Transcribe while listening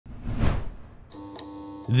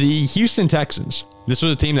The Houston Texans. This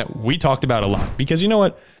was a team that we talked about a lot because you know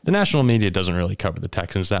what? The national media doesn't really cover the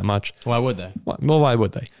Texans that much. Why would they? Well, why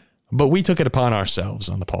would they? But we took it upon ourselves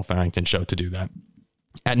on the Paul Farrington show to do that.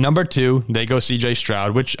 At number 2, they go CJ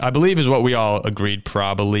Stroud, which I believe is what we all agreed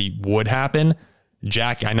probably would happen.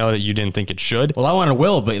 Jack, I know that you didn't think it should. Well, I wanted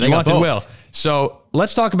Will, but they you got wanted both. Will. So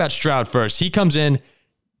let's talk about Stroud first. He comes in,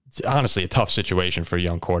 it's honestly a tough situation for a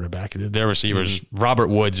young quarterback. Their receivers, Robert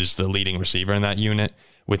Woods is the leading receiver in that unit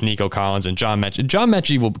with Nico Collins and John Mechie. John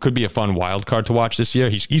Mechie could be a fun wild card to watch this year.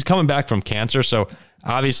 He's coming back from cancer, so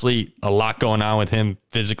obviously a lot going on with him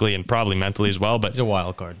physically and probably mentally as well. But he's a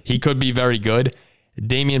wild card. He could be very good.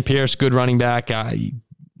 Dameon Pierce, good running back.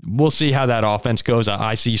 We'll see how that offense goes.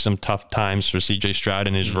 I see some tough times for CJ Stroud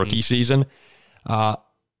in his rookie season.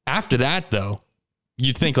 After that, though,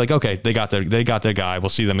 you'd think like, okay, they got their guy. We'll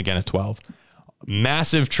see them again at 12.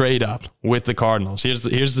 Massive trade up with the Cardinals. Here's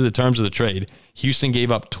the terms of the trade. Houston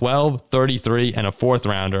gave up 12, 33, and a 4th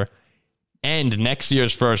rounder, and next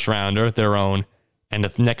year's 1st rounder, their own, and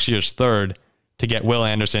next year's 3rd to get Will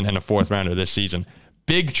Anderson and a 4th rounder this season.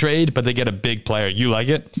 Big trade, but they get a big player. You like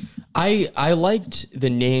it? I liked the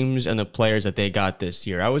names and the players that they got this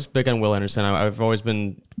year. I was big on Will Anderson. I've always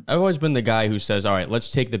been the guy who says, all right, let's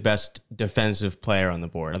take the best defensive player on the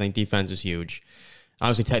board. I think defense is huge.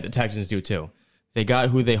 Obviously, the Texans do too. They got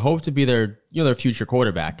who they hope to be their future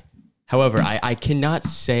quarterback. However, I cannot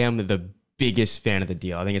say I'm the biggest fan of the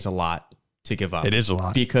deal. I think it's a lot to give up. It is a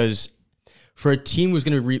lot. Because for a team who's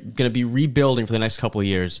going to be rebuilding for the next couple of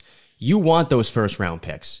years, you want those 1st-round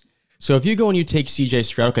picks. So if you go and you take CJ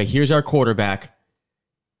Stroud, okay, here's our quarterback.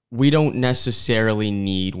 We don't necessarily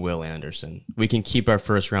need Will Anderson. We can keep our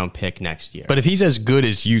 1st-round pick next year. But if he's as good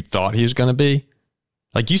as you thought he was going to be,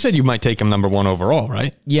 like you said, you might take him number 1 overall,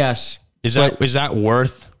 right? Yes. Is that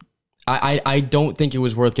worth? I don't think it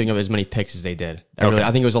was worth giving up as many picks as they did.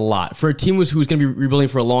 I think it was a lot. For a team who's going to be rebuilding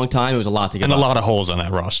for a long time, it was a lot to give up. And a lot of holes on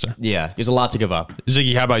that roster. Yeah, it was a lot to give up.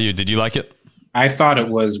 Ziggy, how about you? Did you like it? I thought it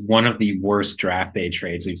was one of the worst draft day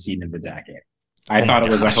trades we've seen in the decade. I thought it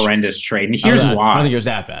was a horrendous trade. And here's why. I don't think it was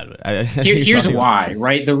that bad. But here's why,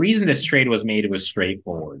 right? The reason this trade was made was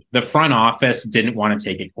straightforward. The front office didn't want to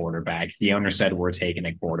take a quarterback. The owner said, we're taking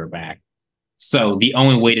a quarterback. So the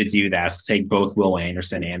only way to do that is to take both Will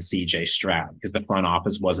Anderson and CJ Stroud because the front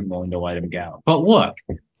office wasn't willing to let him go. But look,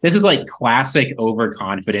 this is like classic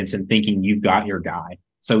overconfidence and thinking you've got your guy,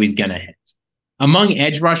 so he's going to hit. Among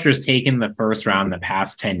edge rushers taken in the 1st round in the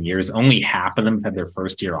past 10 years, only half of them have had their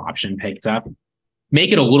 1st-year option picked up.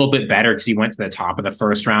 Make it a little bit better because he went to the top of the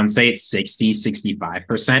 1st round, say it's 60,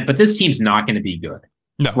 65%, but this team's not going to be good.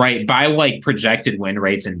 No. Right? By like projected win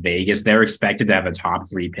rates in Vegas, they're expected to have a top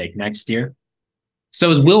 3 pick next year. So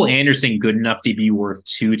is Will Anderson good enough to be worth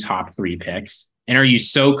 2 top 3 picks? And are you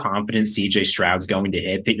so confident CJ Stroud's going to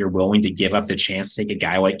hit that you're willing to give up the chance to take a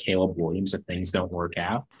guy like Caleb Williams if things don't work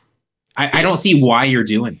out? I don't see why you're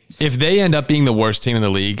doing this. If they end up being the worst team in the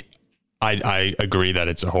league, I agree that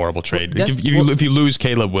it's a horrible trade. If you lose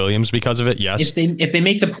Caleb Williams because of it, yes. If they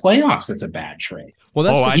make the playoffs, it's a bad trade. Well,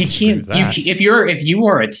 that's if you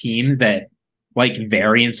are a team that like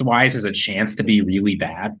variance wise has a chance to be really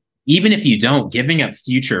bad, even if you don't, giving up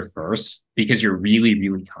future firsts because you're really,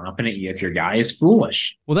 really confident if your guy is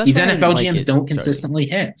foolish. Well, that's these NFL GMs don't consistently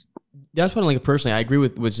hit. That's what I like personally. I agree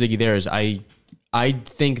with Ziggy there. Is I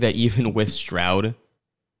think that even with Stroud,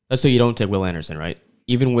 let's say you don't take Will Anderson, right?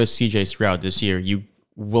 Even with CJ Stroud this year, you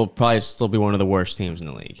will probably still be one of the worst teams in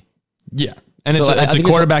the league. Yeah. And so it's a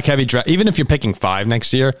quarterback heavy draft. Even if you're picking 5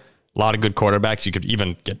 next year, a lot of good quarterbacks, you could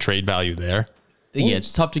even get trade value there. Yeah,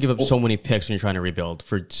 it's tough to give up so many picks when you're trying to rebuild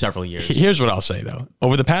for several years. Here's what I'll say, though.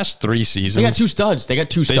 Over the past 3 seasons... They got 2 studs.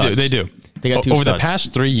 They do. They got 2 studs. Over the studs.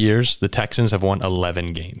 past 3 years, the Texans have won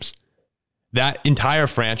 11 games. That entire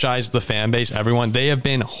franchise, the fan base, everyone, they have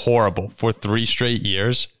been horrible for 3 straight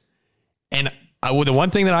years. And the one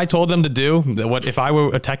thing that I told them to do, if I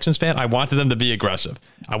were a Texans fan, I wanted them to be aggressive.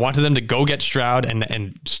 I wanted them to go get Stroud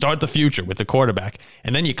and start the future with the quarterback.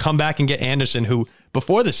 And then you come back and get Anderson, who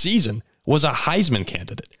before the season was a Heisman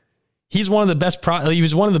candidate. He's one of the best. He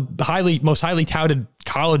was one of the most highly touted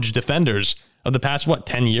college defenders of the past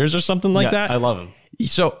 10 years or something like that. I love him.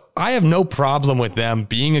 So I have no problem with them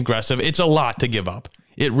being aggressive. It's a lot to give up.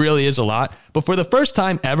 It really is a lot. But for the first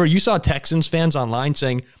time ever, you saw Texans fans online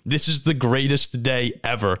saying, this is the greatest day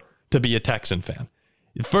ever to be a Texan fan.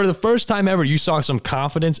 For the first time ever, you saw some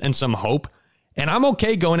confidence and some hope. And I'm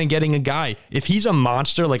okay going and getting a guy. If he's a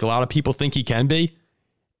monster, like a lot of people think he can be,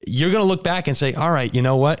 you're going to look back and say, all right, you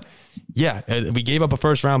know what? Yeah, we gave up a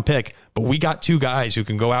 1st-round pick, but we got 2 guys who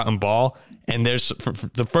can go out and ball. And there's for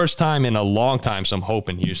the first time in a long time some hope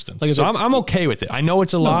in Houston. Like so I'm okay with it. I know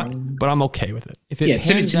it's a lot, but I'm okay with it. If it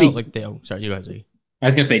pans out like they, sorry, you guys. I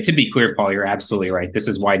was going to say, to be clear, Paul, you're absolutely right. This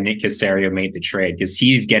is why Nick Caserio made the trade, because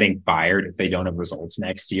he's getting fired if they don't have results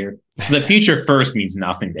next year. So the future first means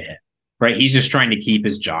nothing to him, right? He's just trying to keep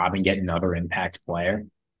his job and get another impact player.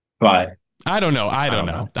 But I don't know. I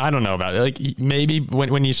don't know about it. Like maybe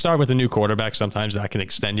when you start with a new quarterback, sometimes that can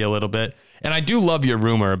extend you a little bit. And I do love your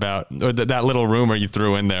rumor about, or that little rumor you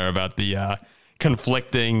threw in there about the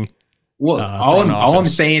conflicting. Well, all I'm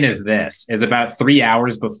saying is this: is about 3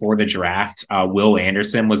 hours before the draft, Will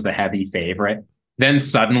Anderson was the heavy favorite. Then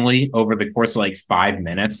suddenly, over the course of like 5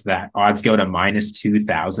 minutes, that odds go to minus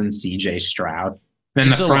 2,000 CJ Stroud.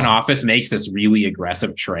 Then the front office makes this really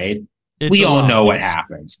aggressive trade. We all know what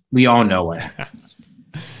happens. We all know what happens.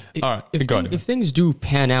 All right, if things do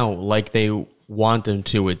pan out like they want them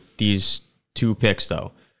to with these 2 picks,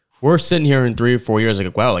 though, we're sitting here in 3 or 4 years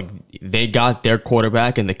like, wow, like they got their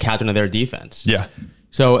quarterback and the captain of their defense. Yeah.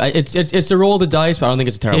 So it's a roll of the dice, but I don't think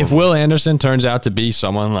it's a terrible. If Will Anderson turns out to be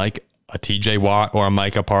someone like a TJ Watt or a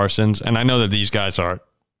Micah Parsons, and I know that these guys are,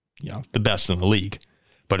 the best in the league,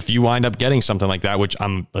 but if you wind up getting something like that, which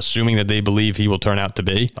I'm assuming that they believe he will turn out to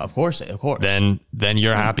be, of course, then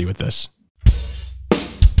you're happy with this.